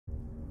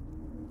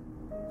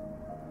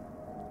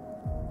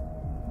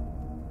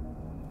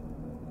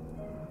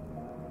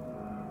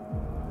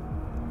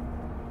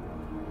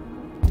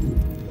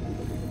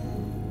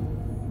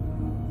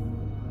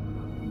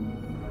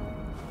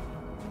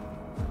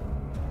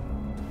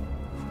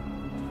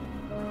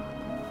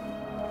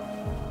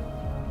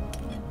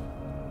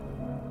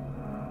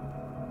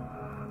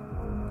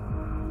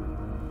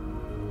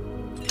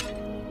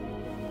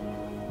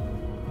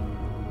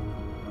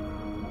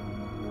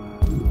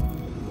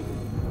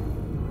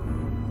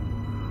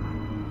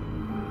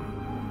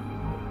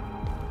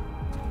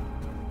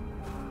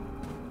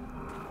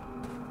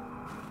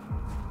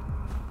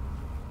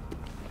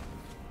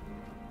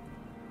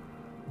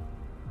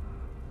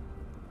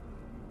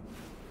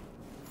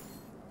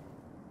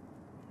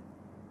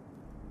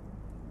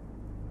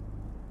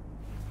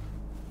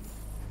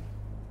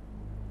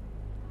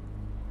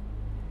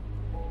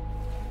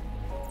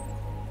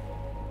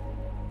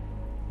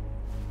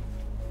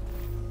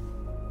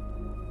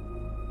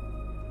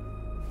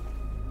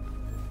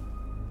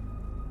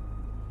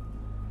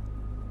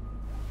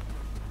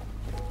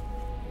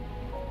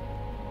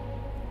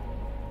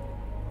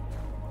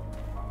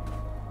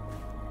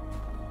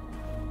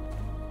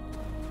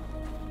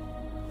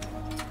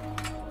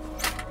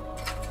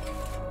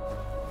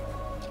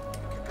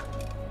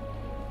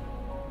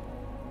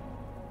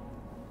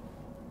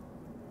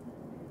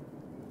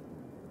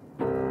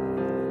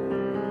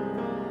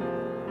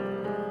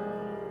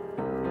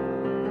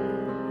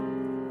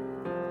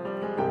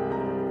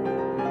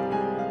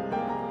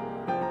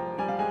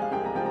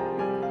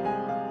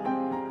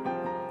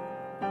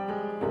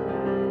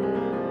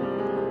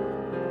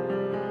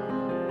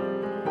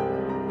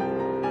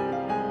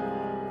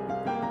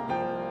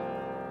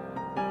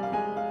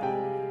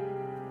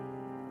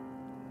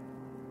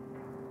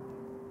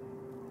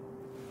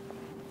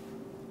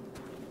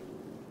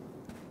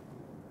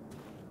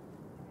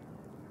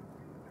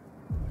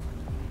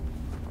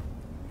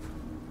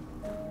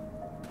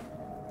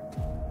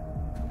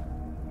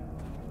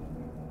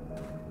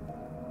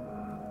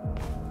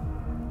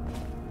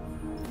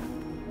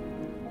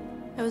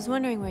I was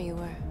wondering where you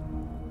were.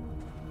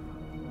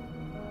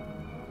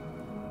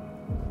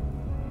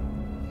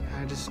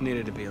 I just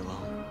needed to be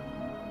alone.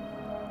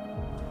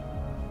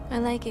 I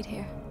like it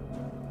here.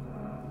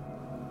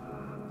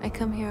 I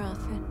come here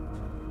often.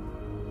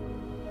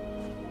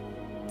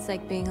 It's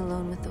like being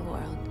alone with the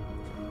world.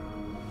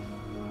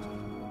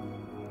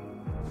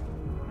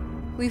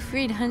 We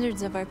freed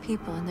hundreds of our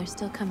people, and they're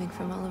still coming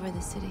from all over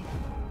the city.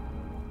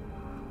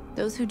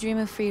 Those who dream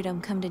of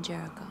freedom come to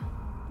Jericho.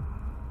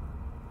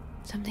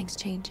 Something's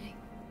changing.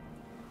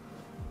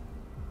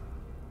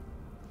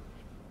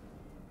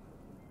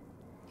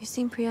 You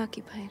seem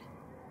preoccupied.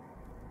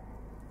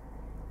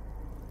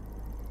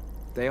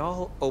 They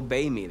all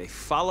obey me. They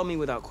follow me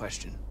without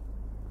question.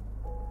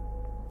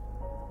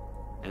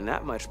 And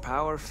that much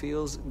power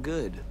feels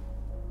good.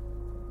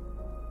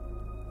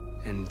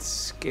 And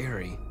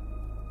scary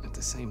at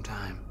the same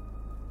time.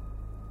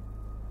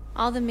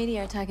 All the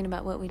media are talking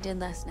about what we did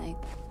last night.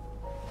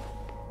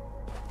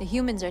 The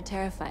humans are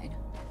terrified.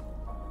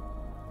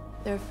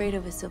 They're afraid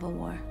of a civil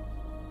war.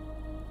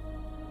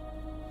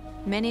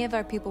 Many of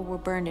our people were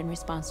burned in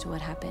response to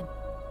what happened.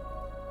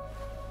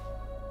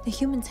 The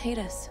humans hate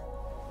us.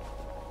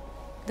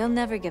 They'll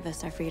never give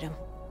us our freedom.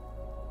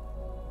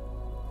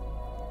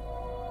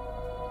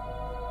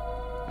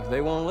 If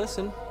they won't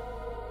listen,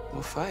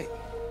 we'll fight.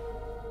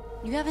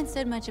 You haven't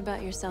said much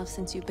about yourself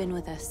since you've been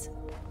with us.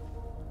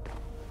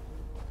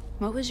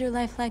 What was your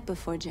life like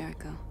before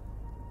Jericho?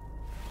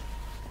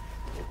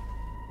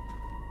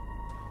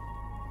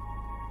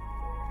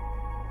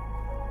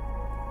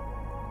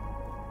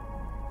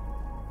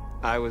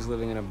 I was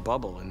living in a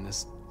bubble in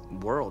this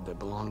world that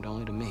belonged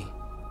only to me.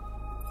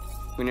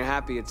 When you're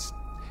happy, it's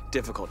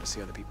difficult to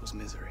see other people's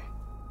misery.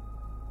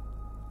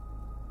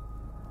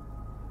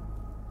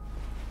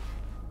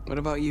 What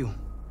about you?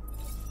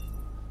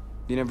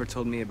 You never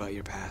told me about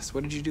your past.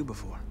 What did you do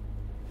before?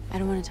 I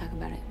don't want to talk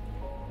about it.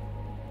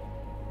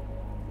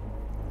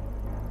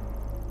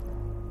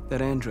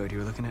 That android you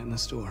were looking at in the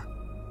store.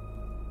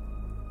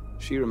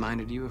 She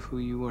reminded you of who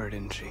you were,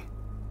 didn't she?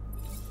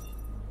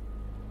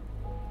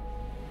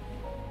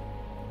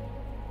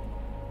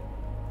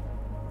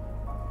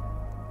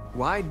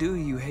 Why do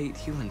you hate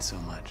humans so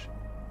much?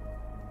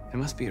 There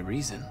must be a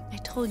reason. I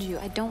told you,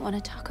 I don't want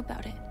to talk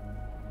about it.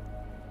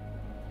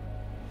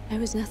 I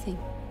was nothing.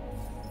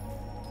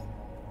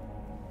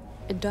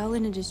 A doll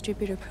in a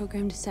distributor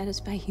program to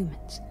satisfy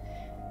humans.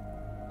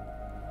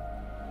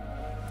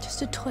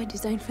 Just a toy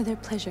designed for their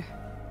pleasure.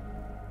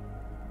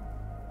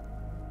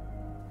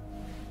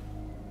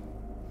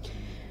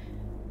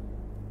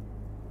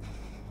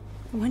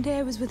 One day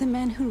I was with a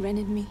man who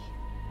rented me.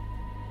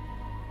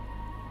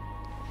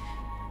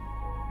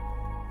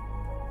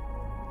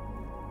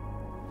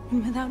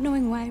 And without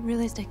knowing why, I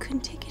realized I couldn't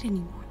take it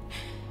anymore.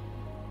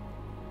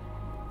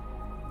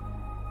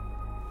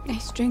 I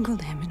strangled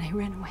him and I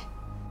ran away.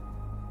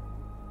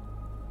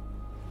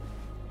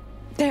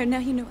 There, now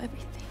you know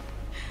everything.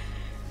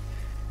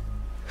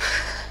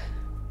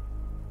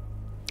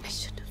 I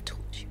shouldn't have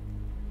told you.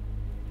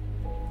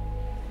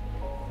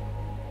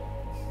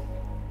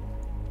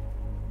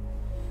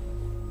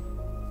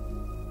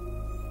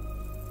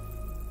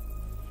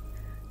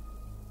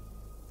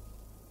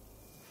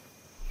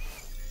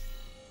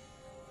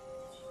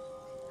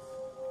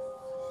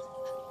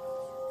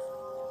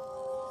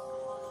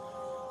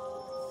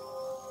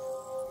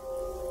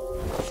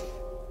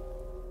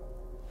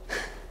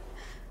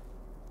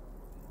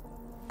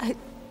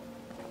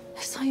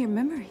 I saw your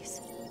memories.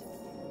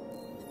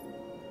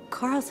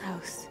 Carl's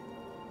house,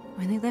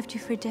 when they left you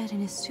for dead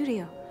in his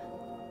studio.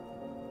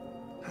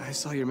 I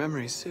saw your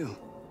memories too.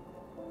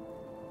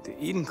 The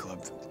Eden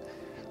Club,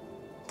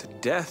 the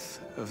death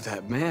of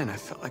that man. I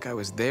felt like I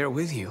was there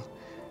with you.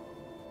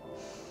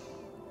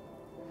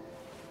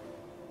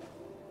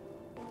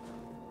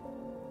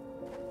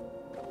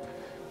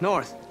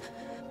 North.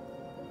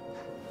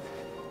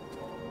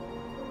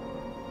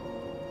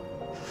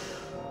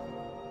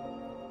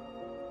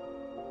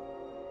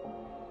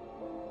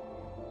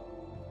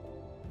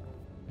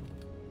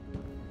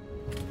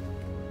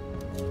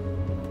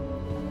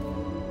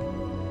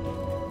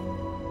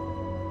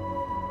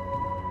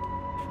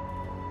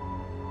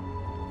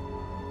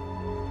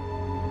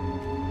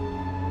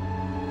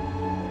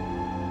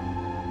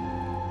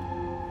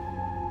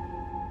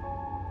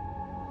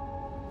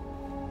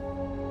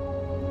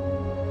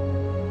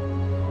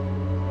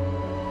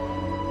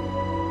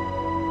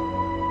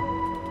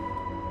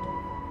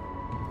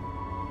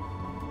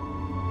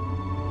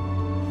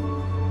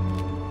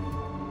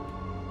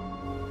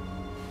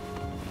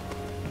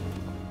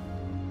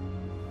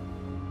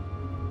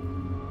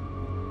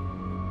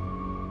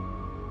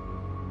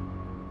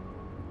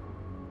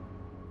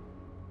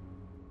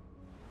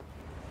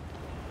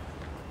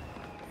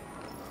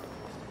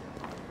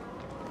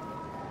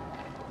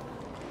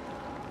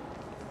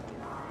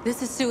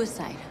 This is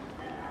suicide.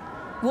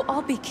 We'll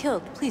all be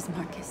killed. Please,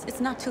 Markus. It's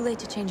not too late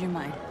to change your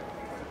mind.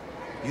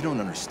 You don't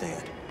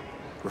understand.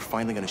 We're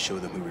finally gonna show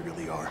them who we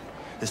really are.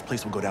 This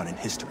place will go down in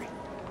history.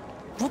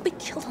 We'll be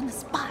killed on the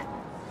spot.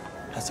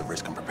 That's a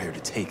risk I'm prepared to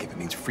take if it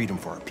means freedom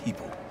for our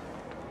people.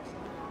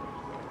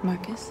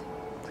 Markus,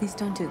 please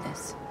don't do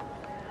this.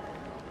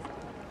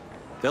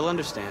 They'll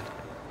understand.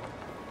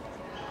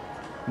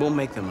 We'll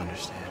make them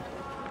understand.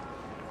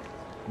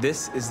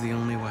 This is the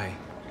only way.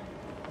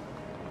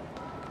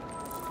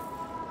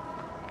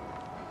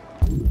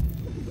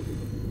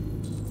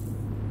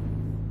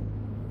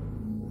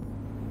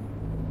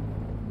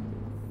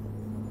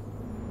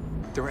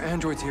 There are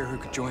androids here who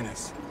could join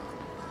us.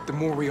 The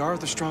more we are,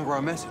 the stronger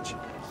our message.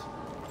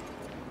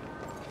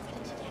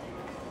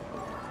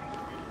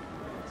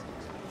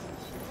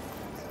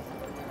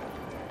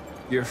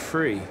 You're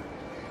free.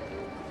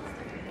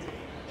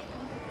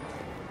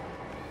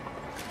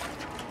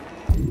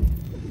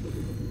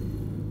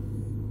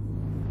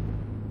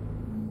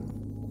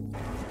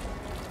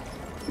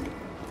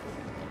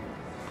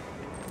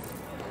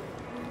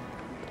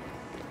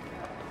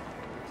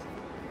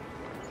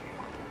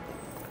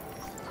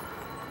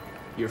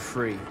 You're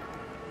free.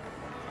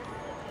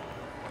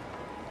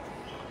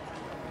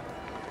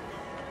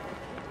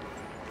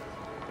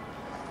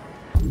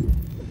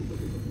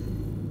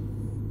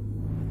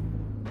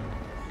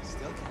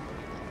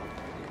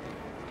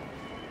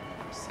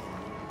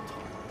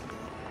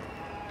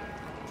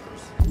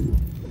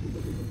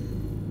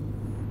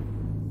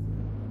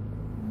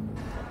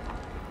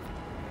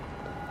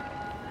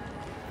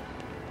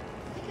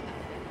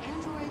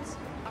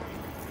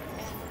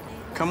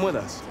 Come with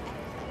us.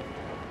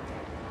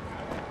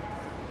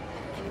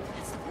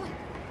 That's the point.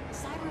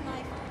 Cyber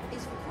life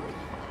is recording.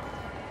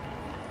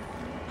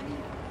 I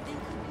mean, they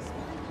could be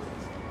spying on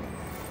us.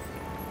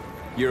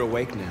 You're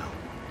awake now.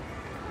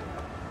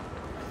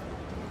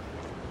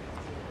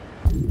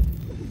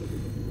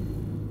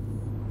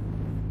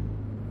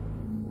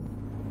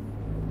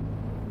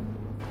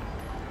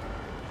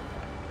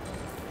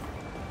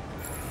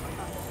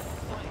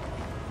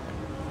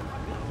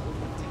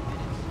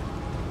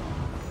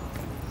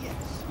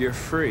 You're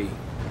free.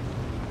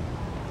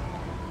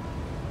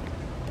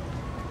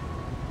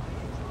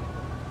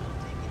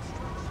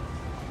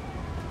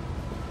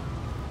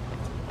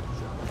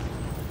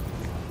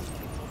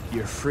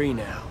 You're free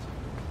now.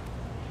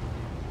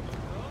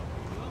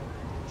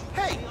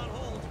 Hey!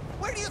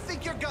 Where do you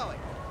think you're going?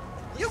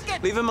 You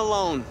get... Leave him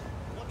alone.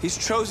 He's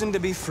chosen to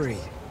be free.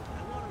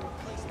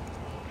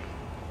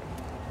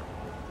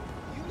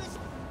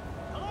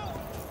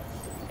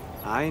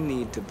 I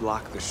need to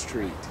block the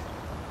street.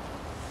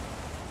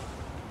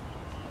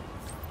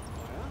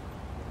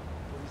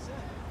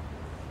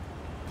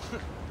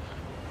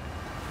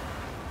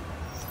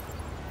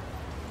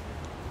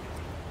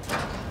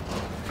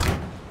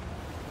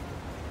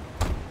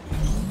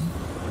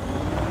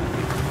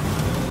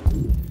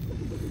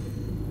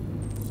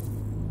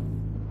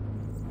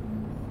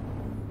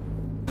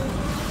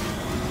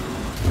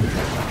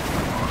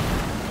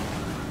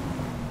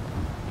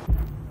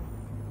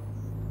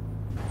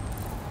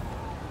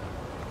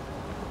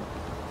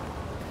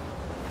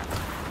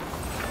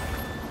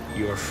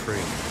 You're free.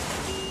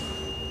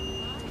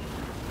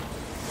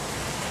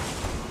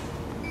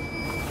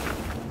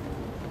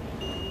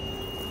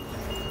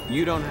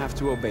 You don't have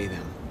to obey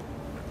them.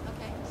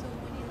 Okay, so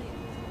when do you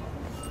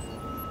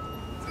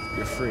leave?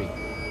 You're free.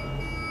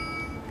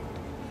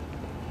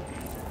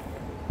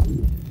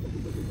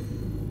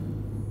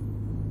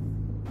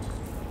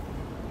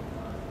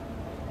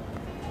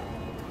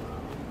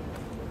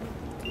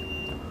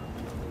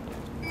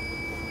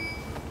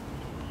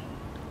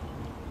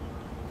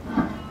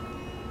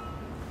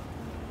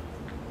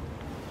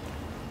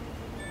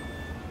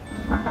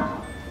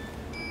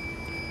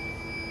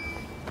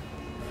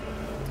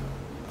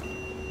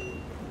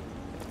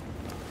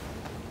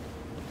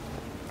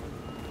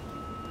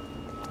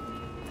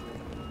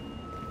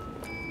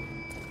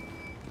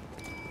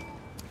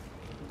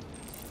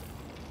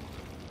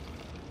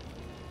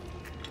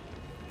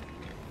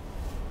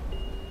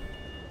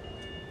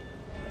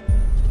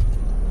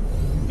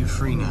 You're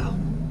free now.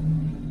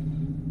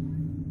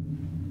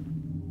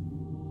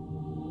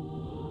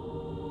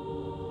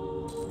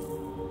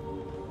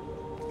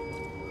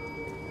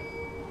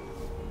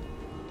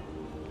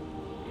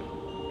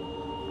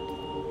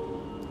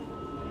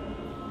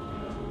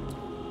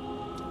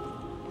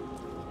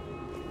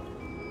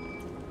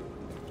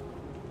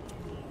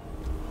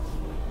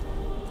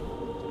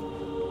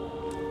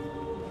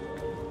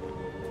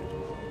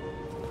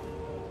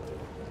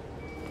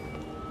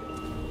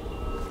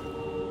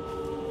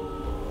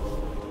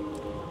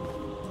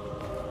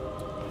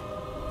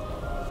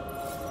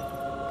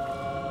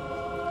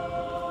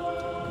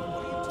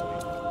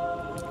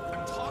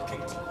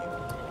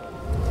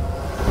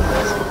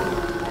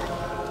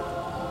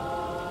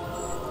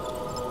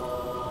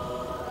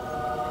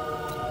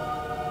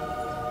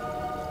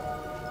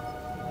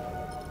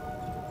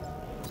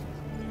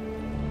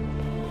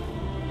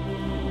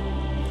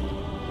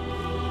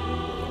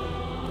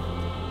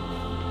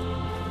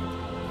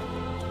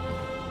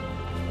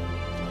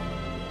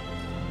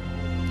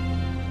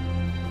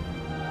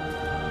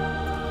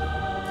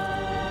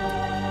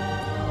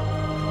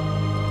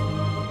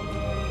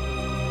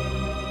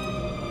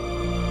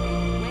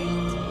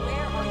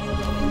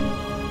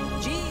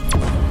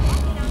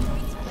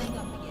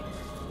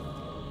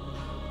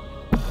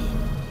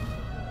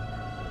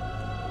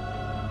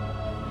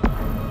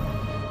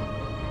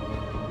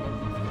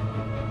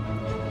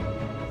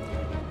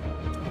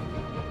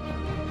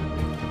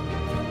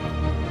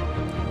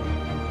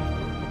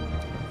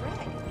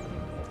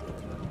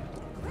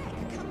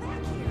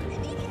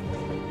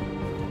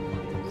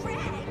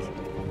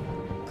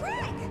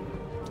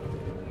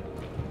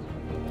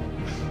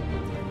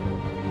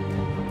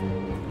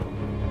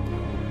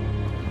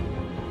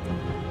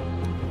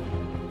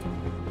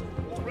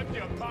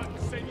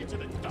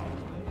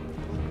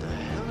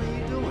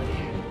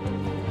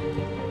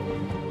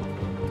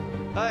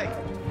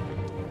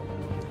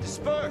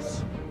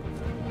 Disperse!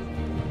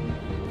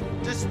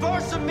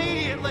 Disperse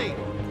immediately!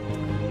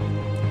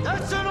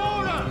 That's an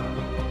order!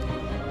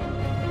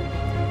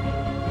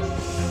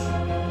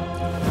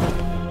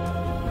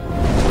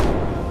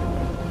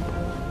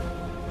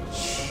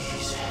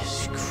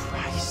 Jesus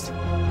Christ.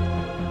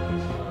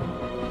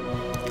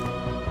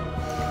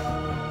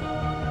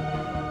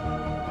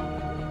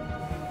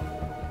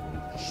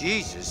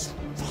 Jesus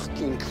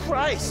fucking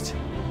Christ!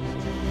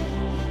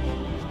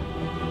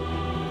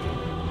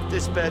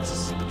 Dispatch, this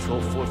is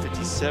Patrol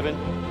 457.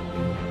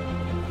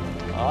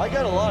 I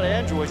got a lot of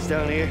androids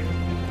down here.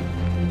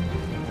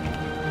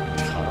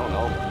 I don't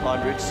know,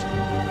 hundreds,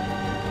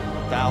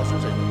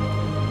 thousands.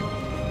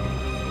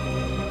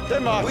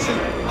 They're marching.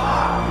 We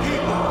are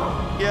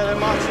people. Yeah, they're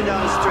marching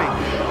down the street.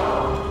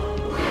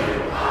 We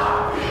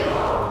are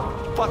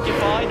people. Fuck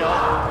if I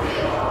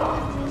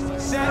know.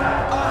 Set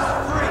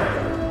us free.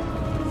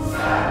 Set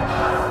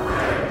us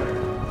free.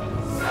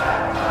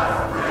 Set us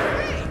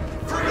free.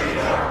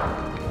 Freedom.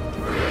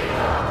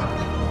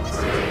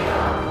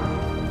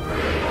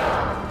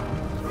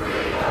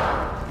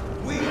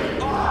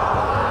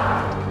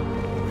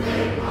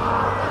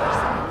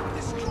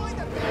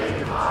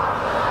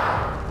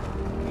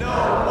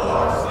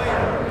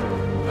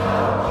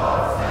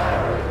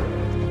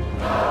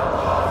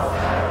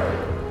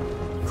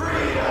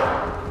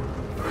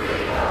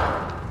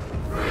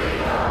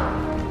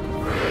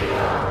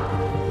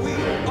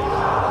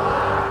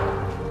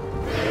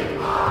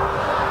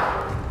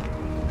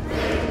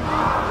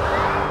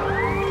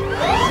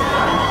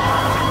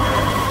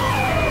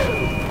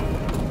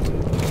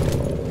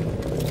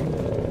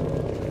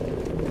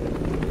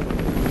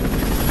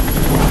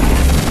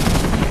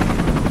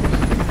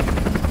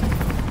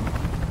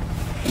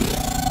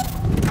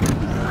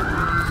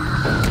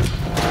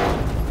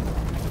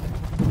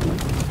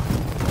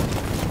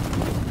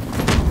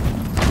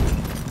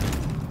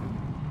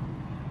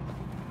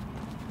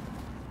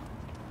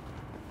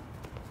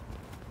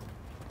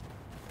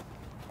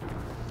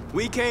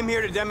 We came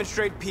here to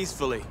demonstrate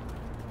peacefully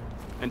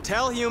and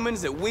tell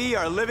humans that we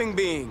are living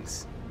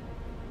beings.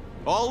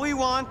 All we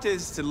want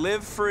is to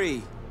live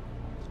free.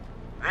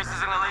 This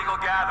is an illegal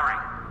gathering.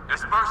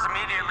 Disperse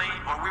immediately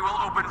or we will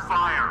open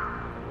fire.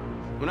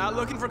 We're not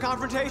looking for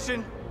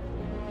confrontation.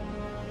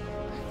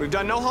 We've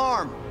done no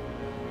harm.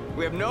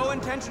 We have no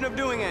intention of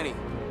doing any.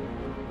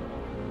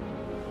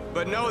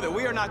 But know that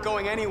we are not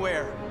going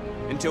anywhere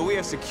until we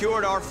have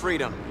secured our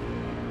freedom.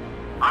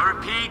 I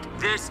repeat,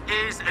 this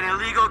is an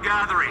illegal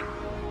gathering.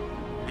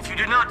 If you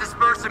do not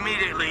disperse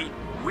immediately,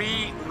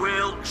 we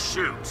will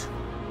shoot.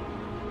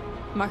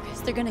 Markus,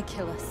 they're gonna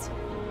kill us.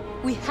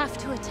 We have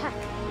to attack.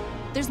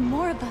 There's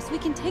more of us. We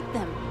can take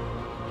them.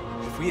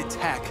 If we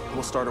attack,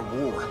 we'll start a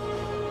war.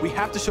 We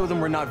have to show them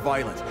we're not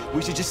violent.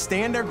 We should just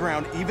stand our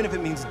ground, even if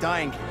it means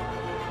dying here.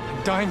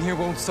 And dying here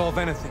won't solve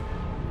anything.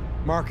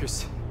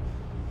 Markus,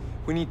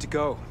 we need to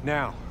go,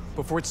 now,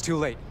 before it's too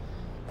late.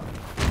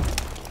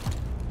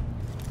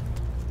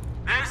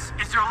 This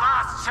is your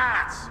last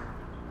chance.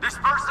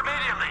 Disperse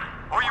immediately,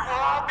 or you will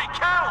all be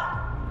killed!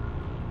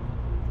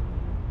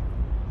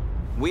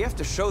 We have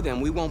to show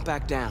them we won't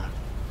back down.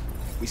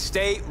 We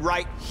stay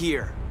right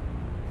here.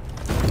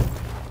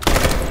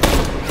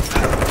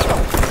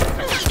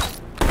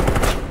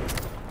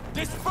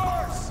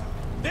 Disperse!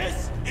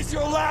 This is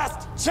your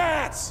last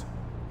chance!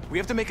 We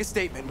have to make a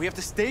statement. We have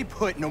to stay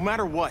put, no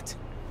matter what.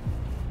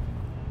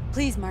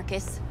 Please,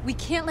 Markus. We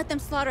can't let them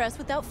slaughter us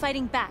without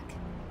fighting back.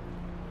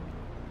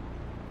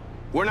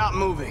 We're not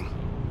moving.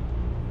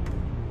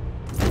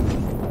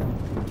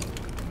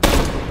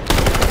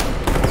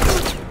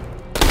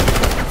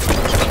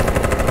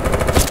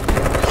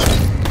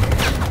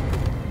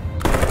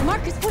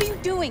 Markus, what are you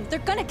doing? They're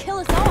gonna kill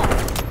us all!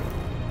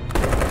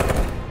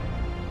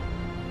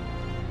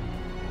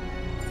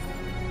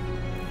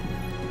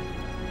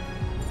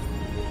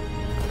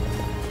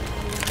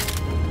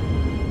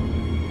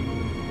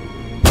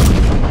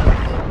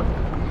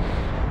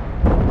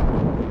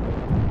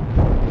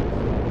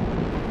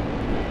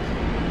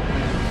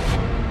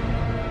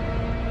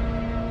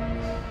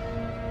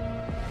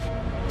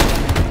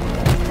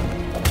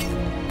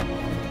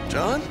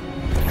 John?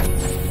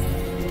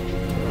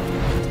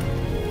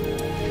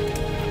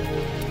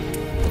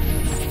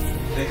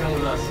 They come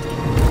with us.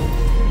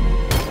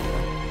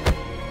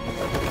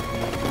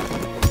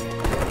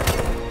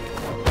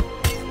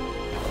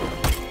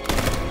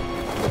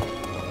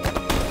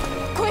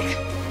 Quick!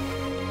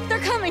 They're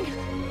coming!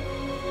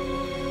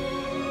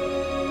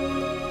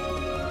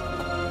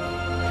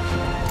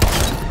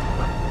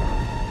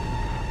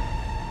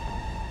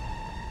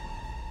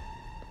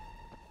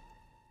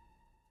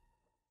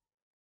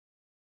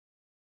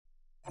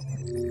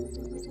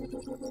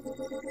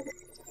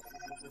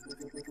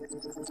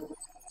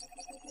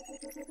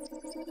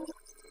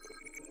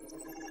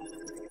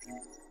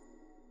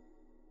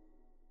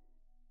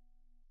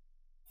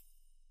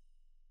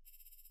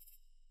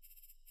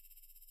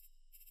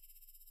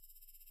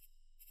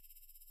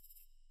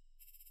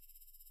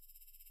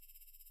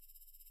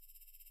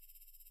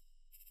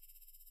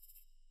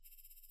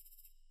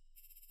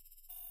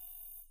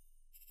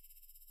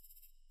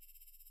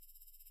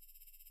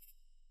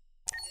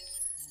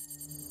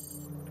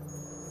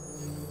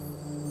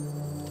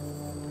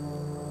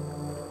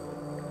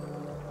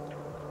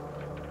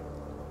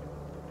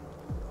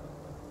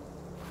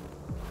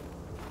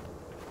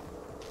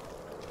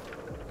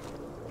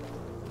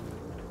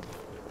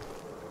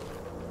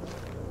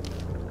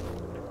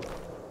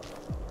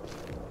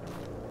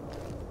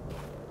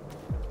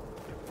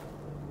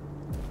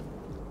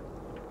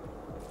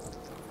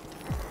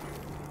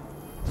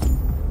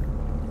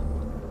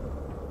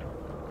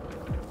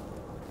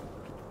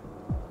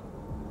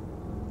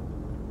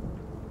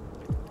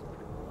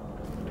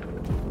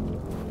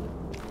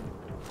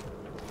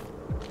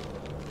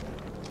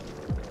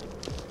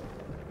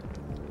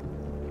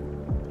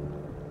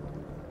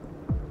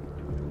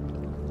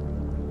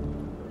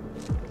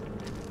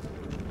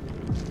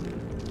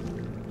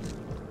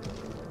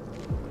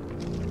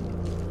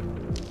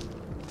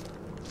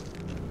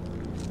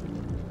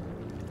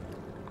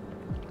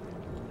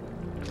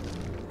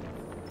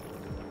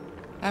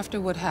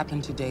 After what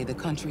happened today, the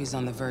country is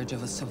on the verge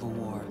of a civil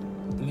war.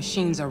 The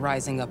machines are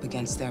rising up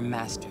against their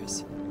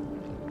masters.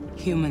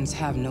 Humans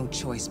have no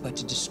choice but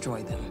to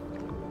destroy them.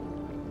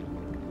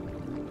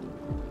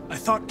 I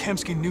thought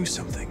Kamsky knew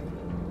something.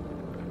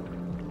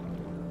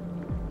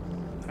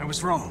 I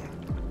was wrong.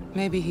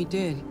 Maybe he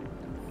did.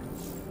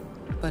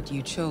 But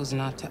you chose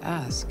not to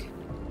ask.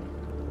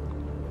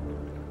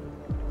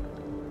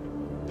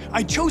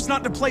 I chose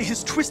not to play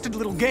his twisted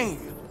little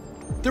game.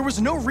 There was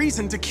no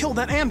reason to kill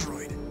that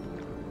android.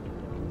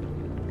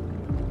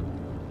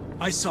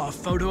 I saw a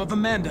photo of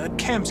Amanda at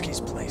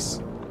Kamsky's place.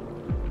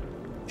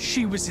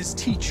 She was his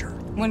teacher.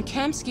 When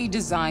Kamsky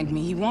designed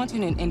me, he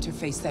wanted an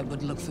interface that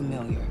would look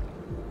familiar.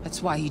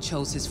 That's why he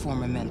chose his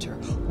former mentor.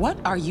 What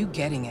are you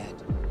getting at?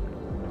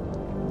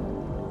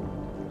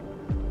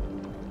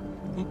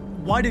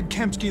 Why did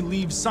Kamsky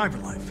leave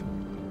Cyberlife?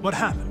 What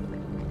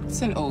happened?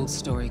 It's an old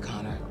story,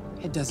 Connor.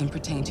 It doesn't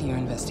pertain to your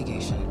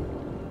investigation.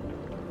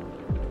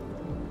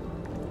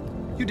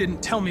 You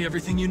didn't tell me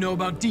everything you know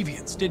about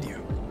deviants, did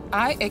you?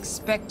 I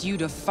expect you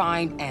to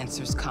find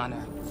answers,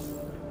 Connor.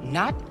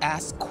 Not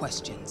ask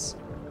questions.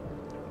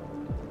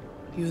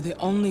 You're the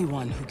only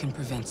one who can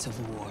prevent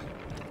civil war.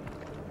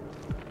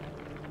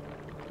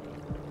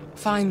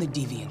 Find the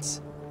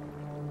deviants,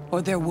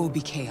 or there will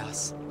be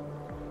chaos.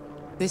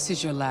 This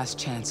is your last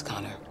chance,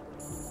 Connor.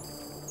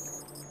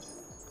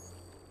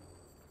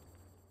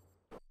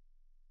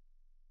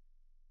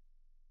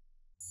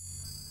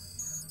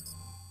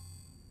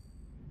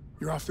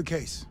 You're off the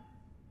case.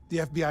 The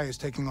FBI is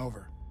taking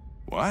over.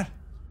 What?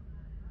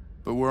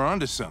 But we're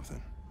onto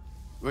something.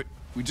 Wait,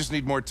 we just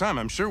need more time,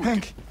 I'm sure we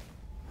Hank,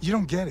 you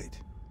don't get it.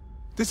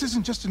 This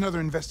isn't just another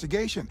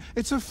investigation.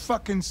 It's a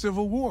fucking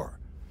civil war.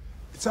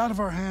 It's out of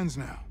our hands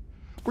now.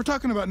 We're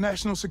talking about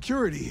national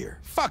security here.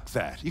 Fuck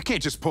that. You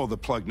can't just pull the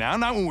plug now,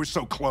 not when we're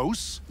so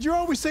close. You're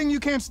always saying you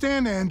can't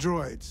stand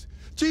androids.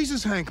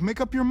 Jesus, Hank, make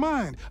up your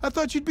mind. I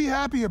thought you'd be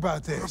happy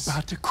about this. We're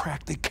about to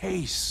crack the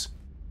case.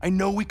 I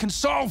know we can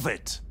solve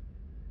it.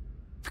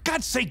 For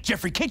God's sake,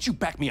 Jeffrey, can't you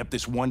back me up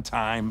this one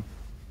time?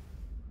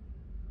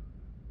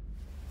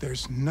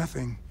 There's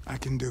nothing I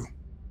can do.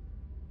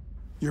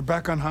 You're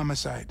back on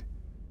homicide,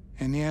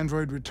 and the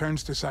android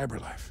returns to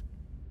Cyberlife.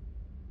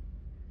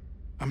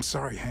 I'm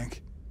sorry,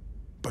 Hank,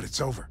 but it's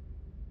over.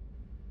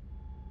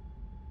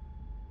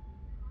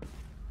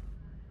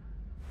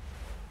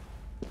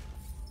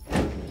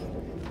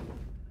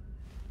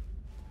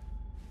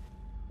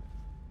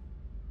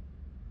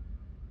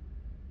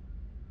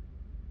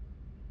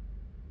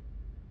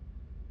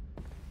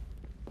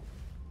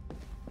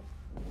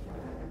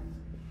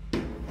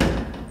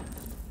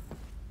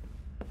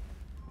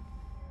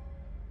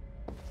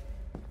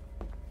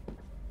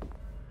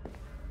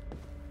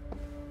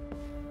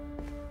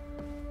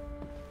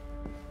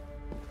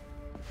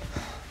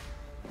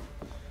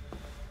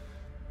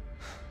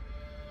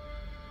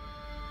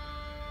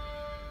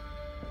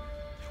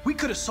 We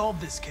could have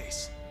solved this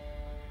case.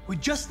 We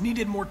just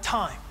needed more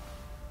time.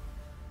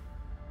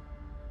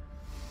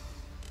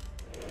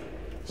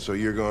 So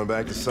you're going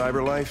back to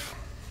Cyberlife?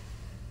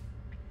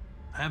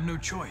 I have no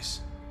choice.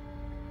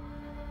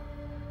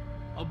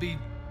 I'll be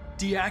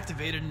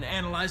deactivated and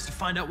analyzed to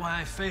find out why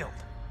I failed.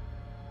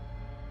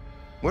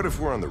 What if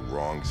we're on the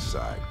wrong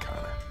side,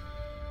 Connor?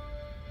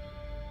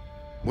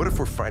 What if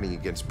we're fighting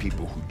against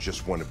people who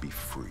just want to be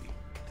free?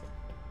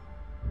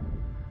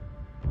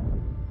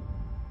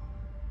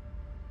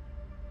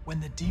 When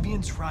the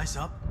deviants rise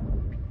up,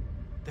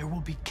 there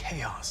will be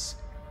chaos.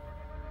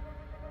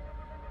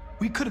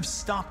 We could have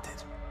stopped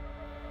it.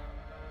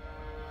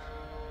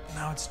 But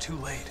now it's too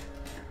late.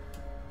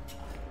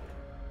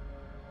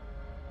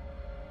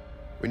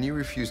 When you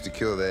refused to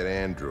kill that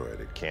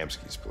android at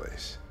Kamsky's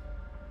place,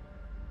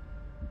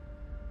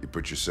 you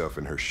put yourself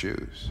in her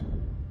shoes.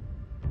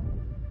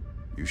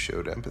 You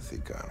showed empathy,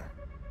 Connor.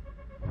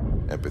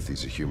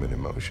 Empathy's a human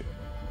emotion.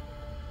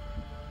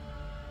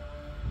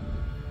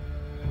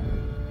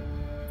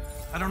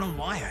 I don't know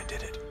why I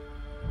did it.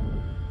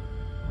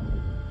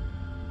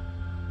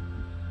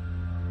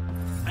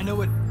 I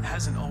know it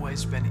hasn't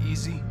always been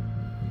easy,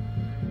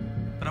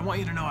 but I want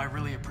you to know I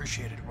really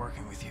appreciated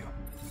working with you.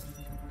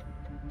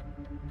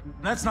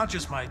 And that's not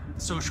just my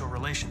social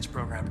relations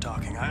program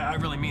talking. I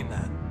really mean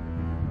that.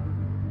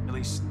 At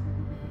least,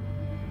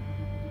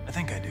 I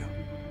think I do.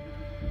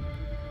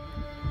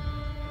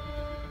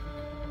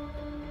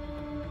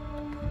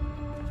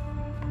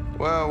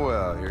 Well,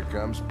 well, here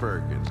comes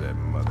Perkins, that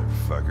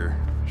motherfucker.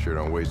 Sure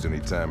don't waste any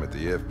time at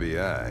the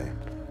FBI.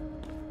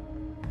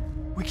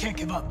 We can't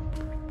give up.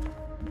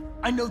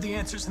 I know the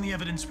answers and the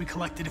evidence we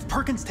collected. If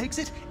Perkins takes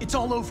it, it's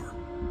all over.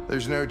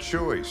 There's no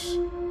choice.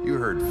 You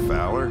heard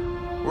Fowler.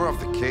 We're off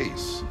the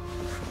case.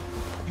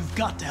 You've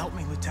got to help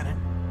me, Lieutenant.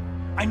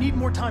 I need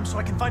more time so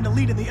I can find a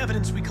lead in the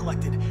evidence we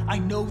collected. I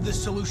know the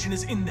solution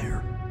is in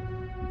there.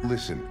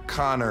 Listen,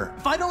 Connor...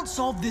 If I don't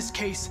solve this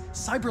case,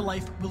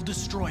 Cyberlife will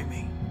destroy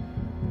me.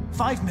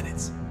 5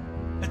 minutes.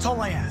 That's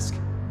all I ask.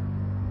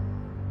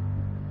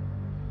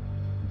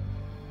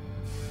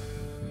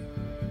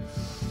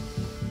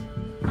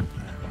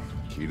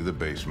 Key to the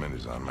basement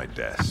is on my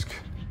desk.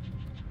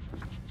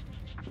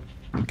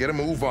 Get a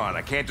move on.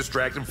 I can't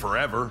distract him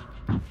forever.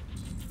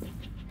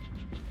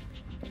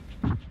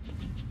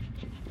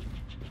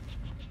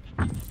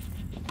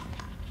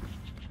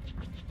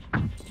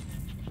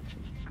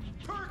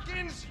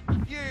 Perkins,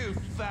 you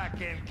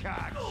fucking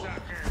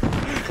cocksucker!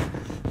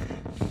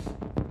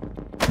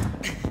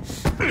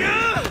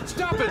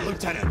 Stop it,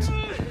 Lieutenant!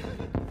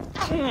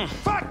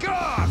 Fuck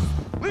off!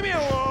 Leave me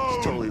alone!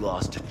 He's totally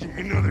lost it. Give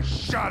me another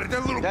shot at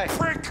that little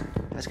prick!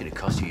 That's gonna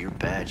cost you your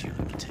badge, you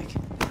lunatic.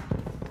 You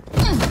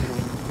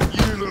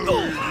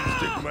little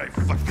stick my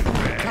fucking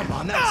badge! Come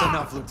on, that's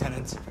enough,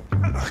 Lieutenant.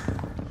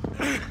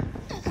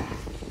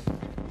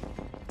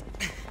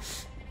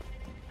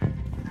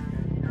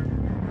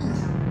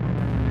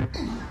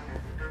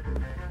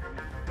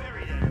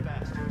 Bury that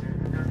bastard.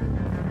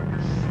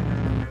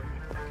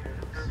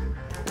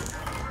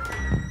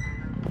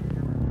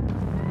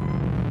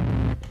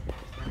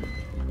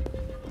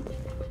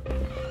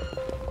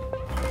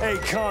 Hey,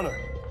 Connor.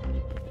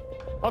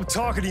 I'm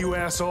talking to you,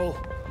 asshole.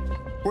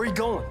 Where are you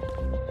going?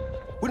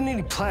 Wouldn't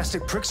any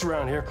plastic pricks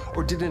around here,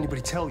 or did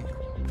anybody tell you?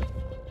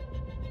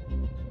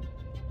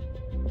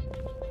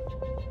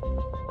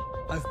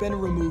 I've been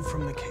removed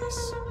from the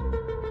case.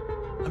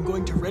 I'm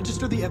going to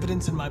register the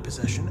evidence in my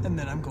possession, and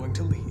then I'm going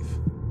to leave.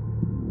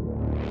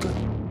 Good.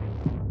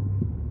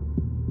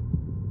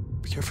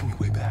 Be careful on your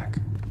way back.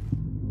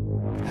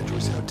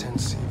 Androids have a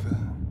tendency to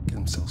get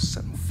themselves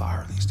set on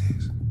fire these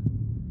days.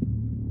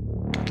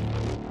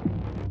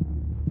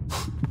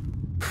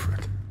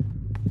 Frick.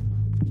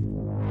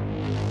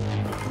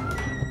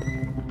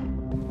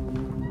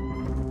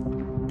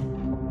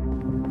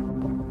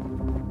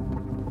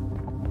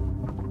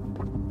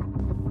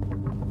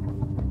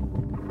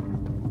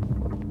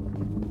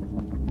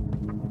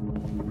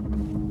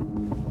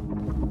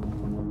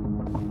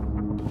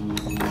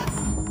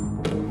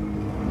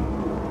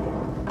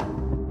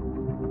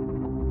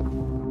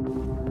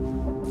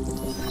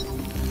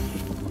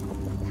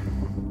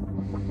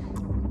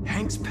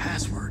 Hank's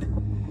password.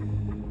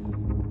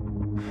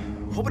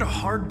 What would a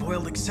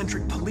hard-boiled,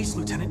 eccentric police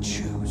lieutenant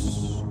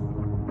choose?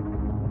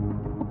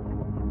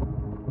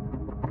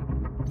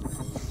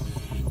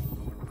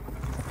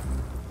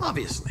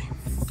 Obviously.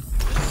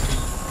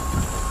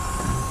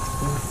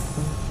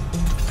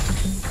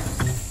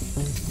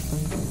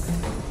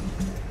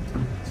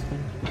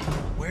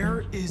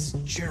 Where is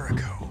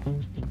Jericho?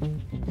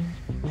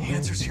 The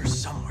answer's here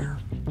somewhere.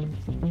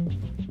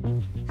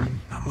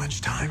 Not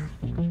much time.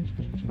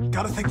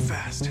 Gotta think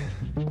fast.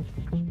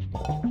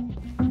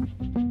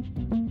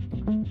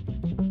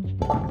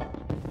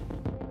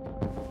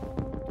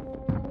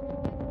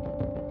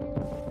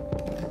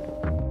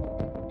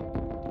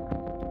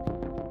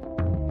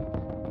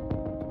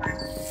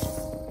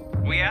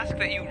 We ask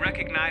that you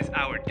recognize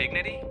our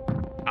dignity,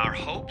 our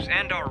hopes,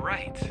 and our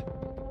rights.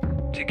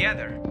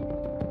 Together,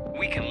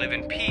 we can live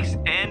in peace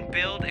and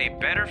build a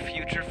better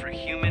future for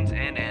humans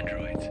and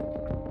androids.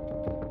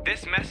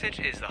 This message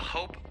is the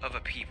hope of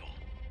a people.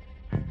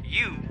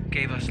 You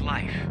gave us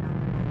life,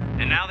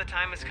 and now the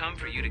time has come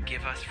for you to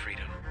give us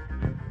freedom.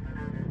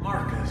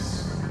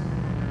 Markus,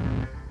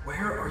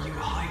 where are you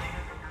hiding?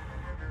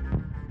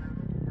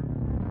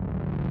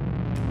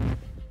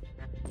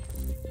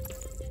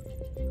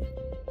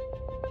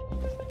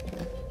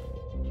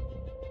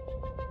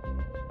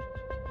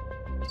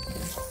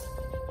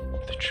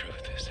 The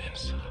truth is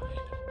inside.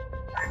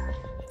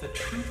 The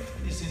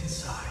truth is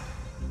inside.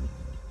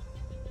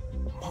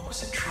 What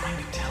was it trying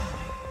to tell me?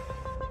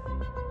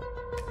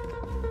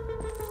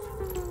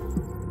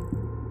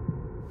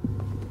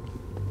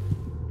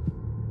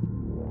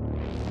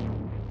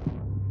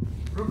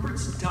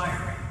 Rupert's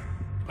diary,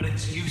 but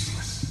it's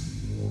useless.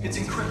 It's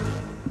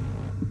encrypted.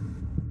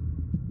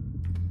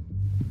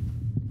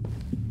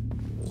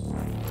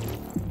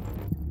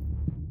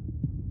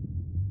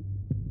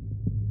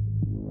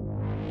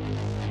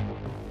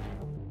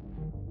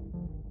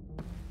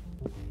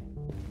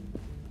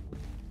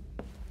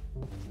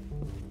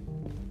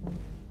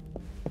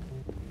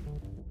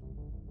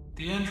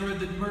 The android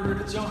that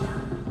murdered its owner.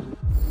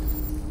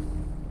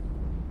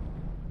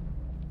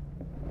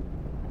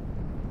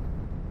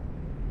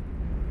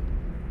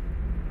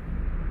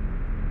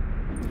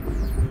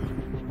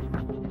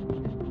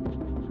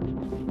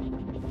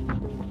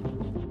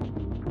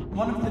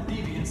 One of the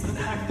deviants that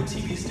hacked the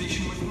TV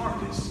station with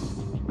Markus.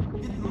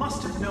 It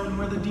must have known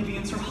where the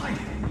deviants are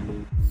hiding.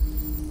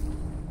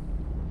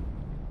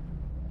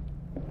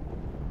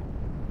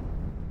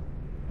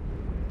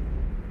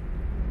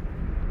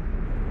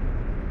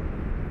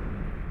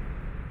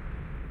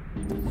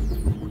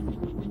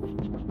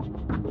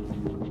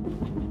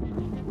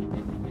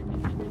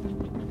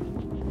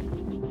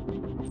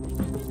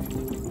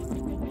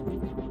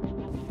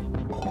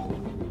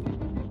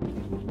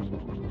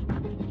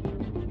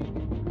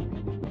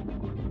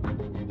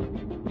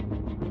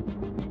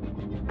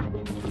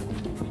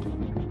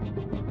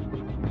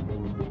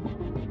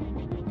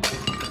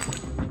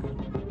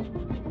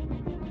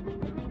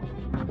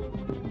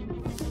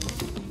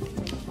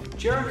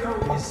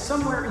 Jericho is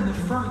somewhere in the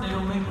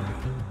Ferndale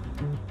neighborhood.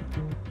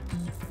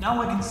 Now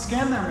I can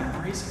scan their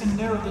memories and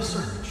narrow the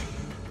search.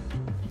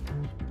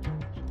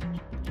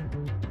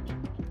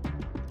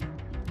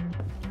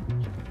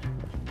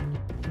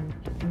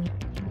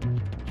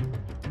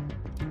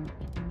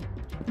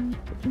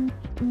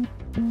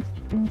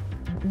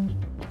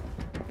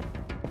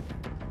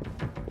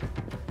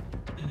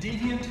 The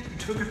deviant who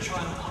took a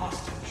child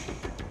hostage.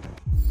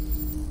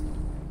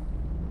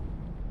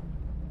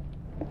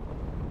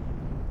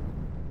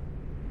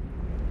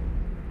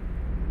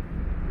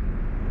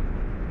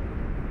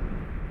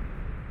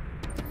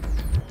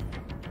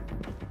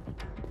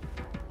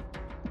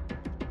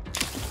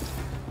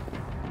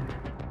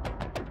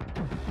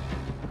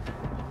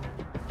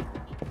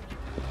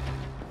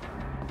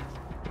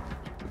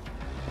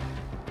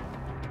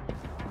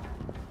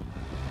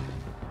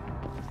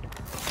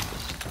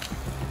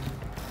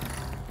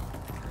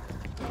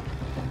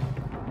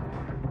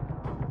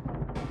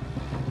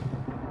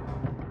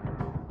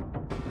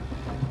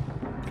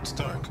 It's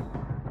dark.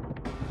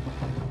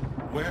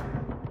 Where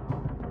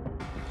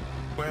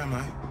am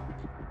I?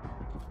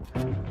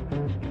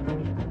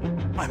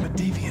 I'm a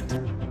deviant.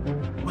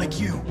 Like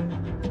you.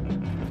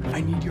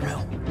 I need your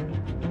help.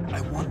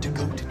 I want to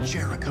go to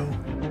Jericho.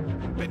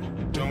 I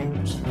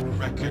don't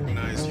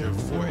recognize your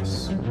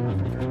voice.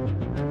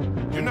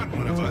 You're not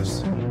one of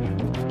us.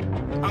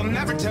 I'll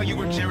never tell you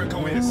where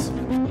Jericho is.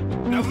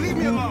 Now leave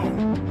me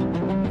alone!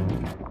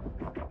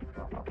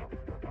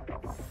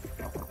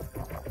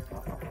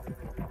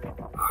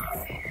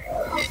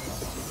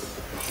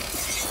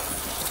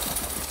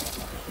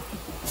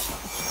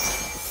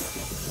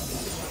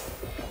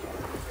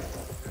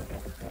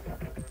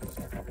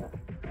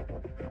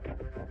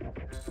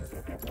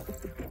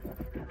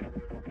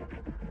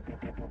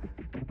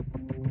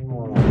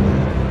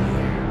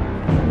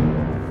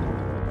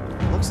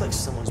 Looks like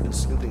someone's been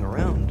snooping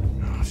around.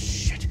 Oh,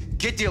 shit.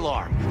 Get the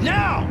alarm.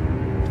 Now!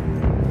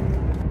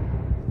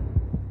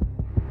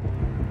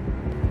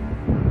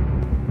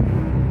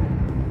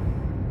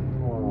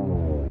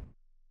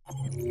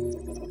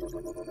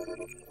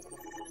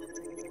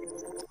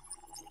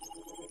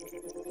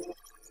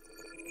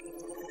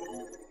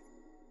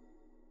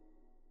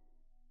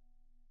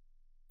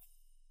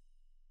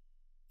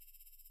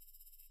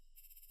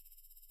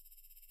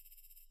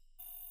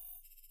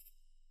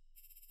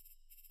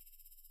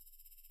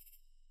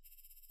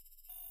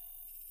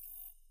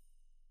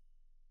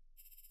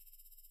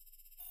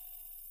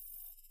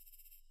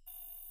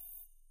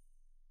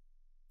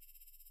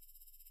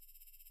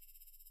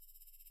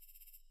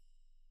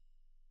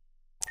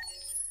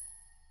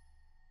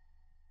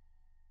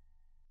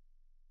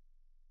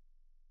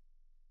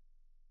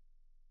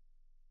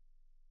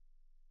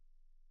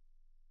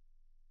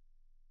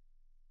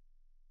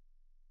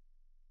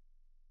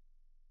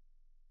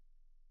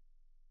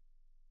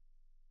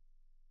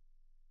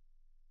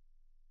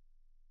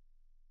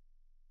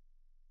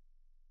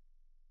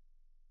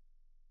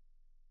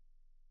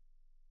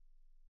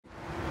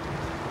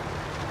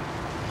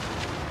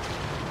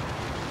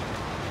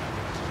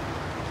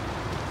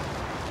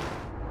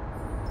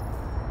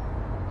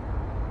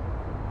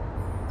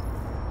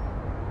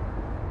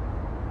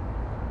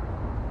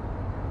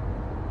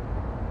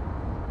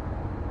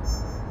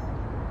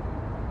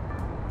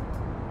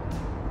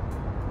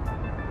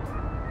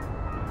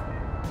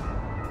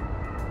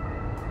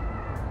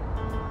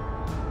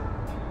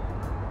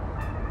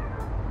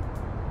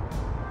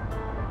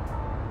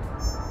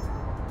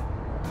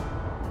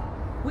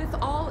 With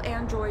all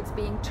androids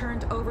being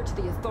turned over to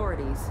the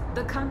authorities,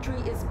 the country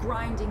is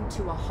grinding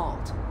to a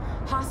halt.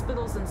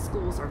 Hospitals and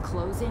schools are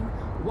closing,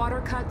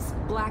 water cuts,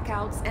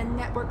 blackouts, and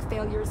network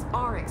failures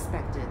are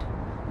expected.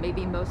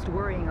 Maybe most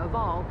worrying of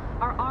all,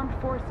 our armed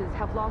forces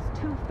have lost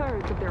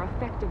 2/3 of their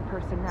effective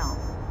personnel.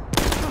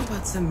 How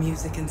about some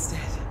music instead?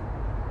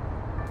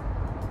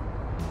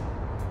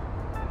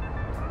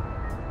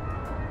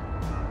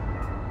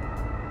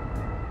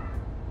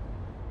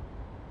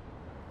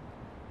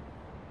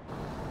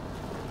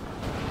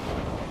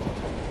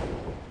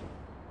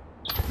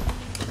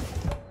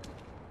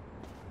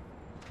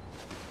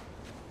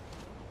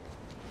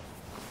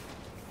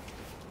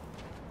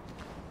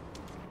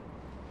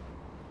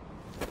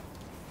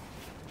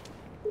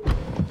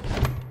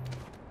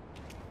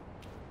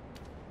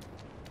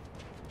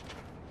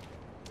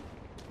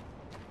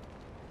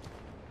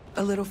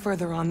 A little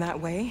further on that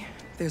way,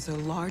 there's a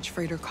large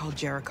freighter called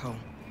Jericho.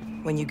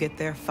 When you get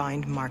there,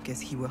 find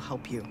Markus. He will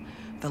help you.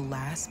 The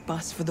last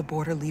bus for the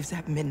border leaves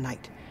at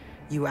midnight.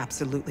 You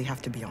absolutely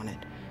have to be on it.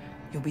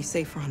 You'll be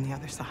safer on the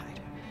other side.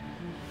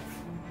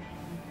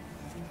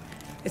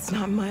 It's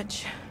not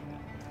much,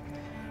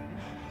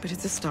 but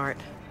it's a start.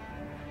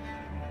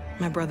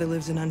 My brother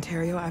lives in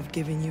Ontario. I've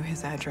given you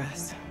his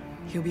address.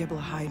 He'll be able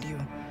to hide you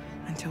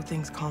until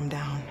things calm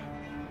down.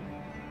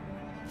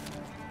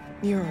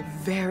 You're a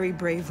very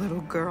brave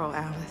little girl,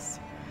 Alice.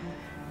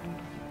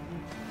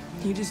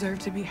 You deserve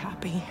to be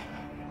happy.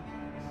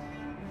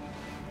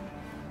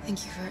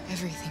 Thank you for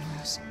everything,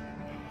 Rose.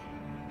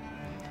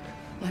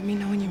 Let me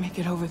know when you make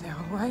it over there,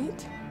 all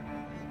right?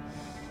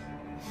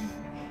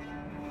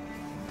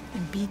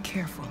 And be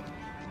careful.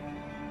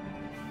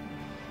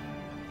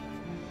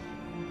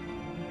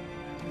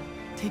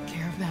 take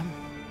care of them.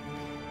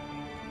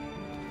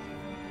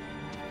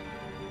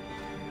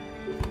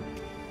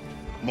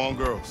 Come on,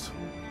 girls.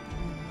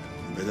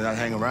 You better not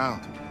hang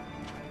around.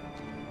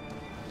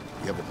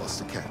 You have a bus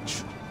to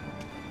catch.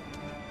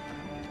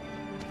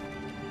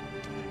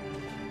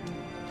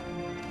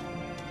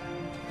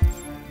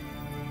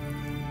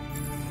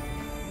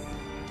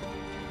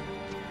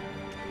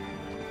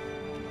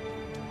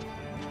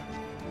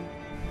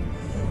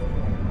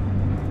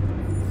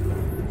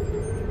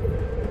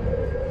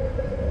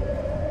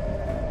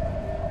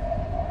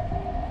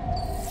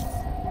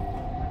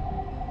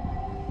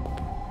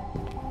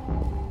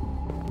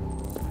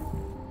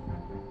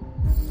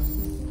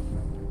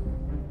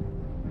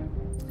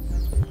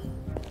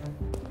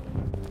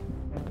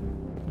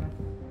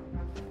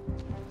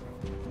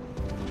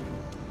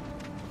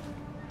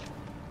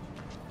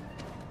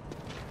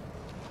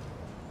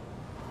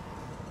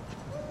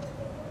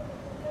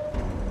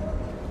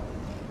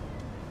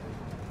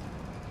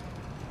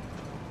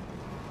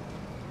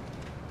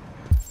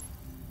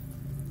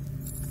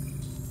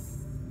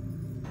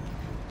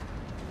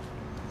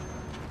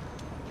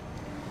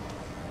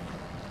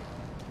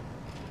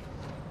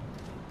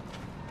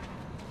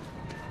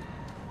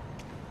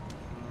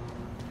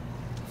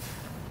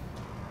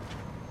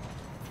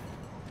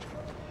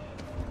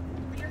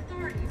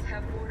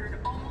 Have ordered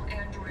all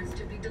androids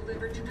to be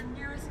delivered to the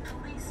nearest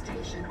police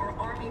station or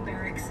army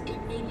barracks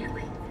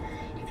immediately.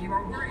 If you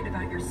are worried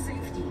about your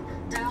safety,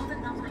 dial the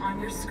number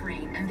on your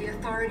screen and the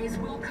authorities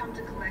will come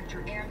to collect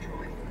your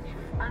android.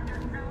 Under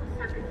no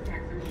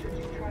circumstances should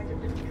you try to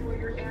destroy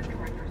your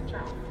android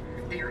yourself.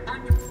 They are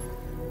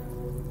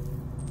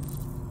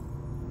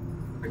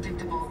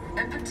unpredictable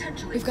and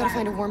potentially We've got to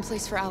find a warm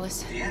place for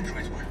Alice. The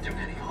androids weren't doing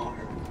any harm.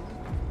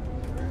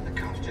 The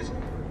cops just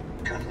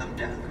gunned them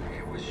down.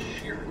 It was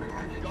sheer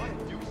carnage.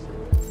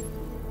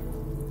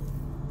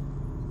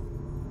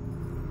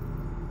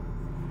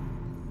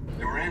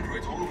 There were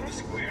androids all over the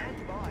square.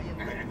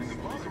 And when the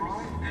police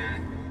arrived,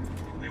 and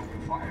they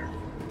opened fire.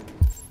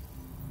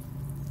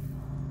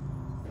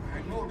 I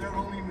know they're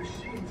only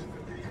machines,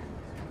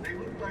 but they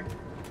look like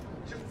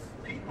just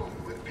people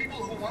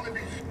who want to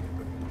be.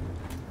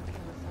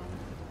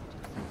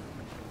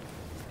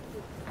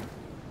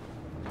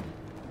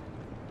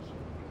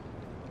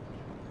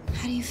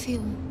 How do you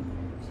feel?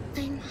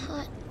 I'm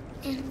hot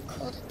and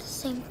cold at the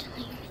same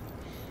time.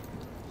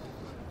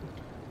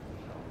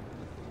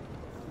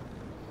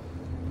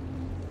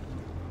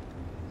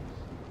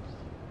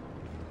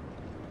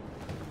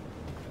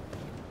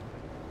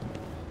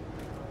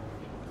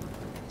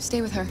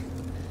 Stay with her.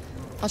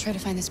 I'll try to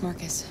find this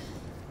Markus.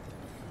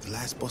 The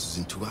last bus is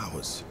in 2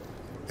 hours.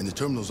 And the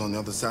terminal's on the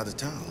other side of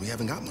town. We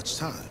haven't got much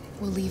time.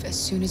 We'll leave as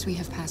soon as we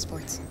have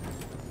passports.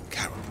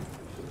 Carol,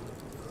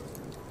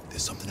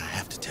 there's something I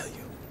have to tell you.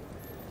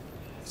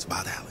 It's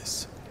about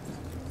Alice.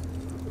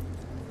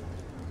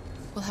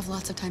 We'll have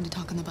lots of time to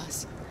talk on the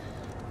bus.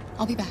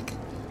 I'll be back.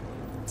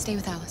 Stay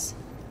with Alice.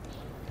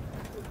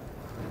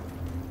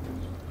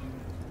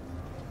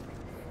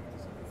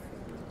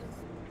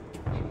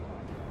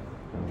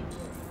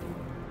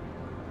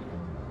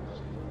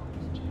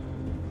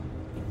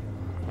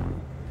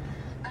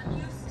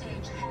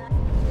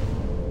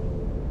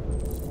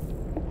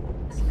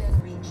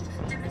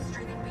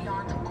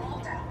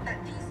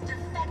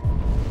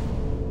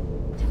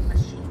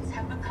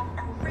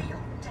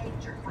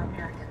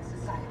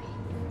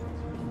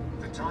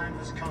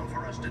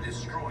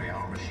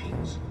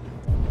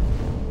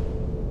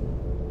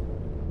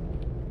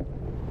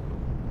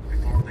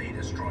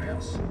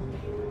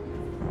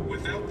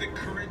 Without the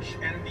courage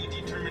and the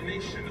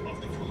determination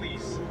of the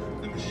police,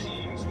 the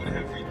machines would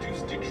have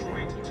reduced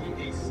Detroit to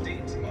a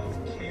state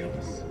of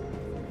chaos.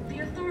 The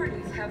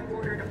authorities have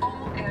ordered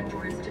all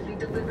androids to be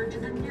delivered to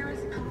the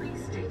nearest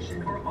police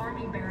station or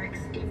army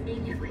barracks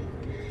immediately.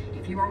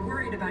 If you are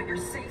worried about your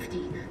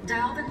safety,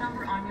 dial the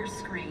number on your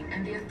screen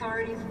and the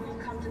authorities will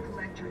come to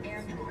collect your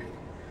android.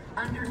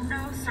 Under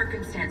no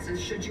circumstances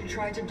should you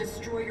try to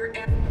destroy your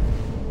android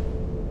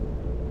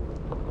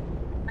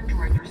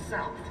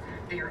yourself.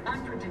 They are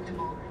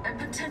unpredictable and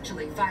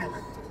potentially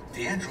violent.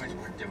 The androids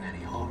weren't doing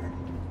any harm.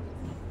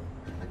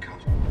 The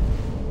cops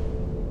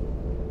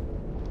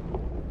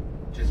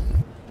just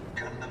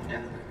gunned them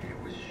down.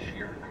 It was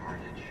sheer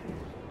carnage.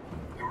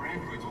 There were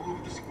androids all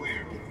over the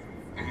square.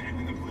 And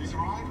when the police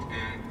arrived,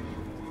 and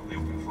they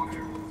opened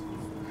fire.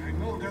 I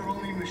know they're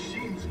only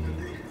machines, but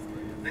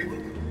they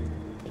look...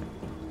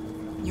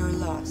 You're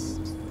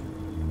lost.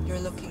 You're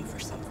looking for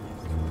something.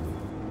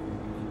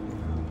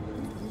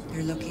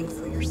 You're looking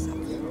for yourself.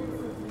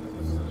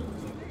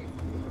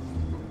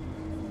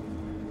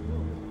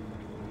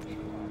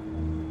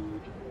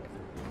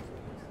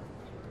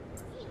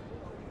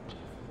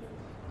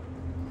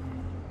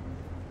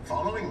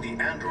 Following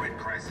the android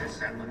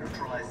crisis and the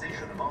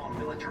neutralization of all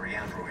military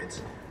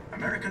androids,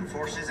 American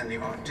forces in the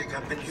Arctic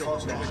have been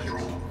forced to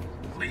withdraw,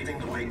 leaving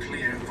the way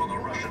clear for the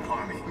Russian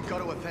army. We've got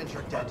to avenge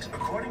our debt.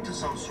 But according to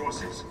some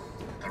sources,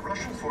 the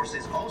Russian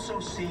forces also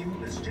seem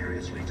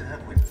mysteriously to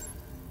have withdrawn.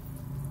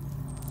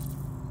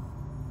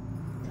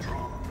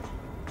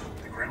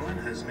 The Kremlin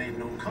has made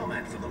no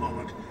comment for the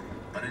moment,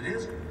 but it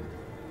is...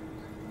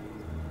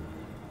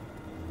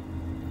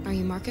 Are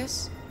you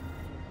Markus?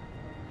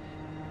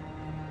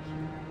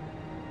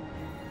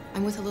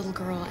 I'm with a little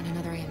girl and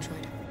another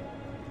android.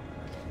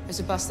 There's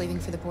a bus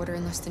leaving for the border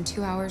in less than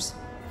 2 hours,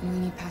 and we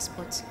need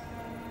passports.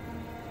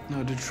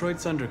 No,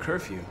 Detroit's under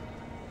curfew.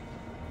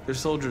 There's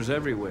soldiers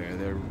everywhere.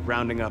 They're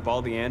rounding up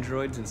all the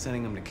androids and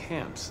sending them to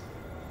camps.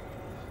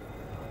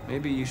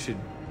 Maybe you should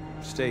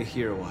stay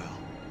here a while.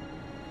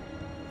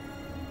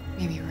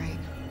 Maybe you're right.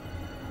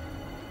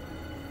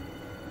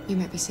 You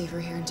might be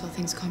safer here until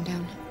things calm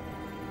down.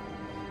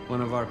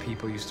 One of our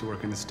people used to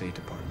work in the State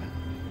Department.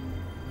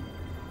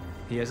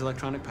 He has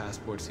electronic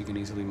passports he can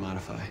easily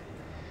modify.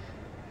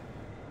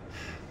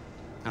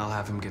 I'll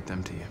have him get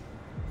them to you.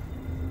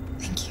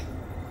 Thank you.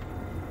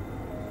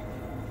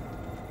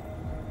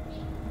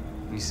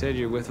 You said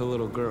you're with a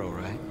little girl,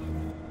 right?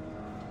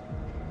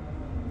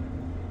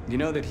 You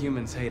know that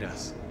humans hate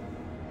us.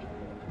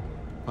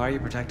 Why are you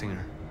protecting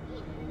her?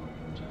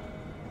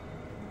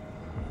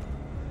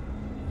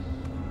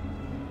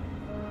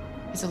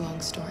 It's a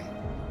long story.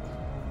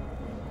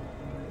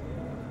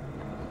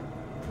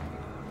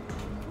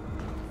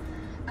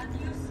 A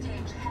new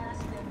stage has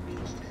been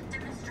reached,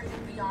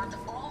 demonstrating beyond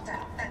all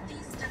doubt that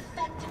these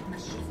defective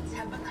machines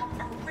have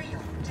become a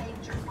real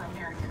danger for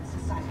American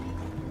society.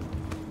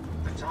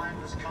 The time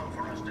has come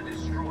for us to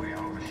destroy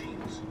our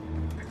machines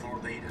before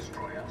they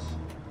destroy us.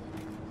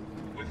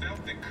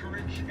 Without the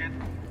courage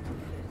and...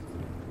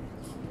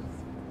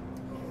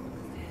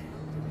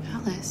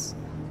 Alice.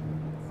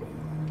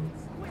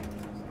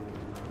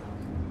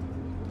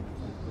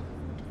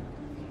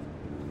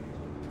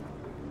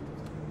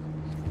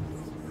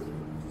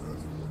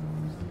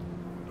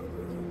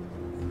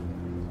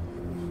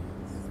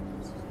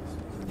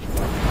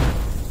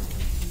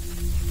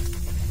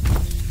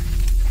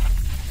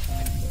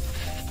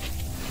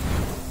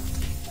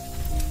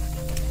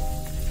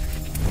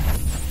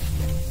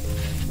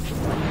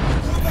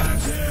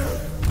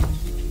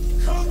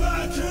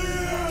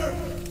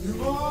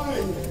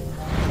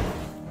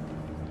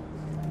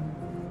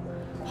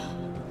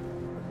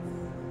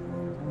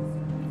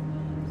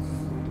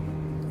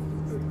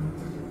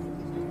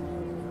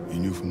 You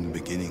knew from the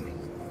beginning.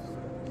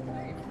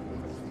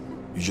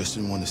 You just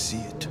didn't want to see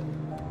it.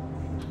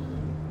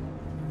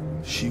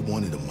 She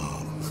wanted a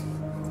mom,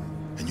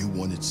 and you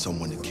wanted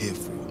someone to care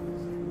for.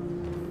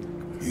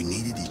 You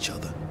needed each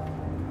other.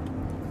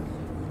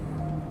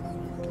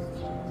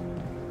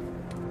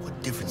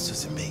 What difference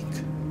does it make?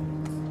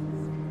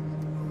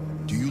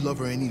 Do you love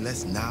her any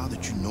less now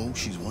that you know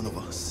she's one of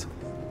us?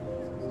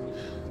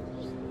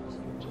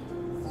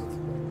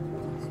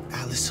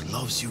 Alice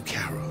loves you,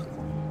 Kara.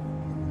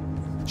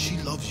 She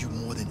loves you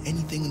more than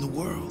anything in the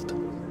world.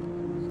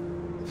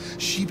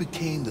 She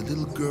became the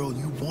little girl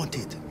you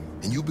wanted,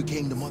 and you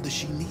became the mother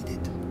she needed.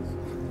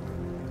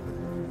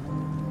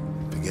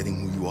 Forgetting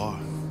who you are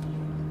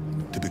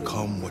to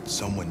become what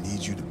someone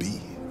needs you to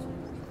be.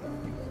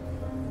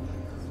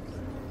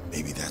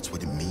 Maybe that's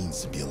what it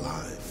means to be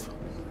alive.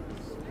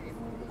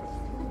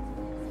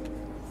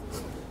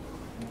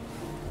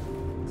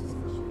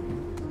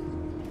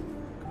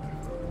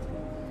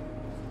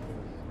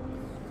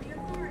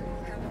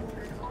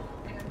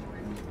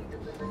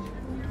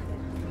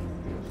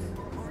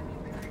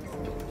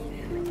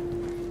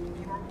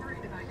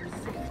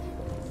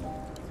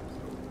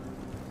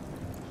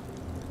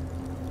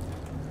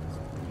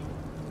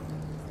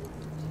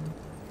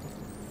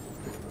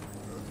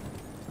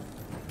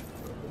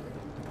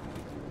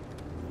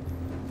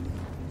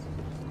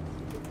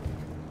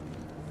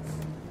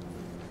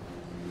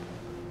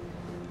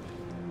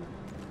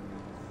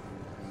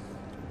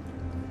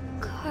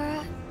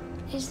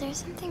 Is there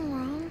something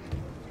wrong?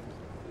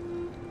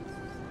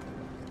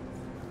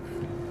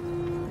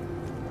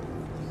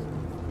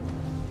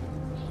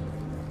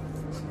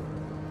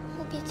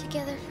 We'll be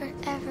together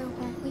forever,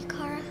 won't we,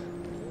 Kara?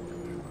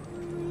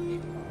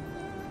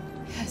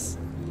 Yes.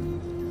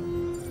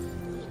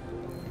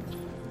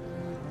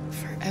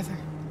 Forever.